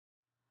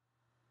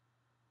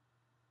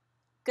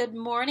Good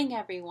morning,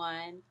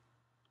 everyone.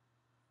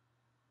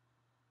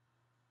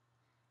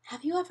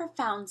 Have you ever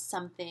found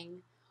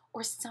something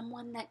or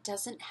someone that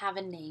doesn't have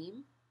a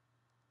name?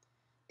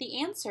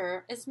 The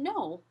answer is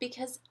no,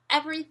 because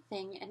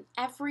everything and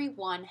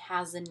everyone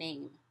has a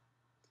name.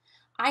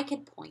 I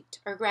could point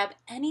or grab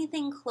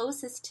anything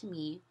closest to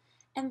me,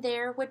 and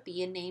there would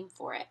be a name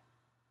for it.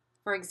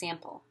 For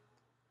example,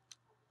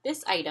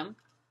 this item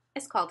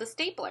is called a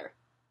stapler.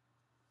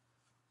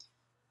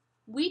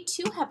 We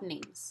too have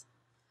names.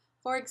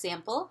 For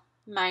example,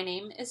 my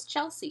name is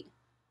Chelsey.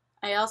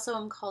 I also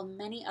am called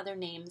many other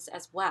names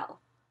as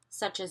well,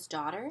 such as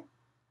daughter,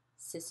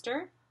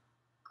 sister,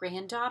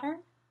 granddaughter,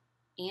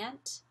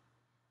 aunt,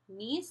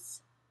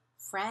 niece,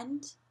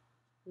 friend,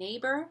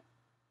 neighbor.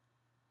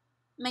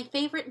 My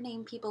favorite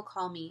name people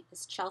call me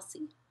is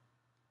Chelsey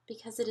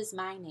because it is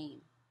my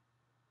name.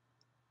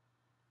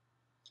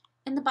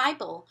 In the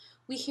Bible,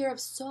 we hear of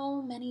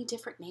so many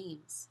different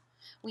names.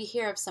 We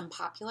hear of some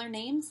popular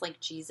names like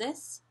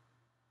Jesus,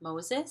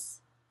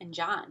 Moses, and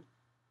John.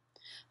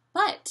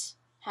 But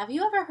have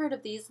you ever heard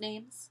of these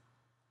names?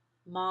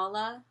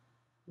 Mala,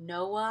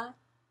 Noah,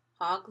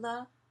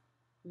 Hogla,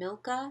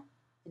 Milcah,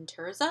 and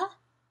Tirzah?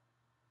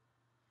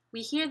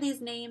 We hear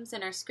these names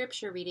in our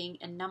scripture reading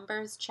in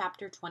Numbers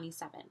chapter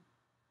 27.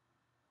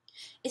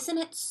 Isn't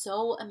it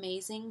so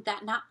amazing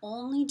that not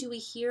only do we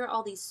hear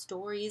all these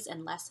stories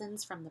and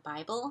lessons from the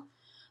Bible,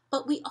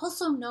 but we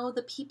also know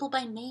the people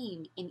by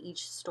name in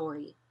each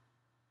story?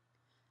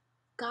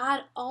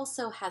 God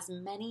also has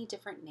many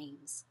different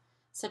names,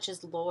 such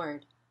as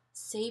Lord,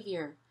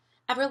 Savior,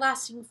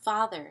 Everlasting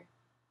Father,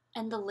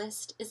 and the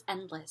list is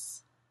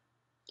endless.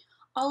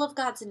 All of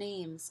God's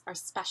names are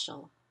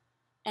special,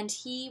 and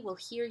He will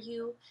hear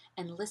you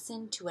and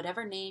listen to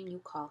whatever name you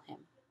call Him.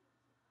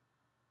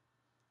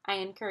 I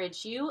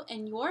encourage you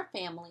and your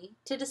family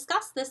to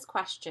discuss this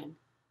question.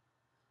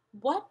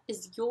 What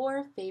is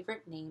your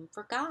favorite name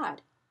for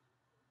God?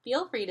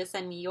 Feel free to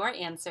send me your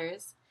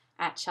answers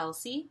at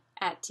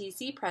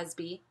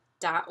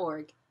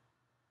chelsey@tcpresby.org.